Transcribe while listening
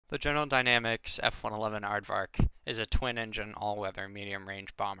The General Dynamics F-111 Aardvark is a twin-engine, all-weather,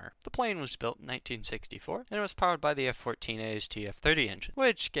 medium-range bomber. The plane was built in 1964, and it was powered by the F-14A's TF-30 engine,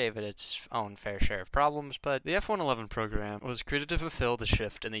 which gave it its own fair share of problems, but the F-111 program was created to fulfill the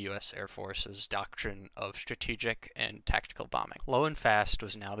shift in the U.S. Air Force's doctrine of strategic and tactical bombing. Low and fast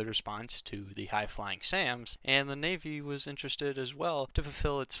was now the response to the high-flying SAMs, and the Navy was interested as well to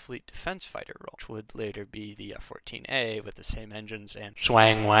fulfill its fleet defense fighter role, which would later be the F-14A with the same engines and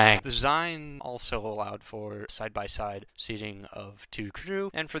swang-wang. The design also allowed for side-by-side seating of 2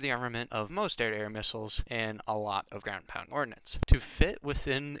 crew, and for the armament of most air-to-air missiles and a lot of ground-pound ordnance. To fit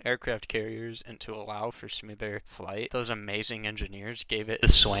within aircraft carriers and to allow for smoother flight, those amazing engineers gave it the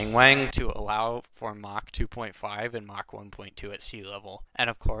swang-wang to allow for Mach 2.5 and Mach 1.2 at sea level. And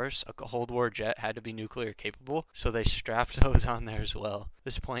of course, a Cold War jet had to be nuclear capable, so they strapped those on there as well.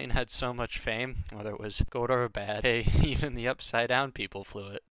 This plane had so much fame, whether it was good or bad, hey, even the upside-down people flew it.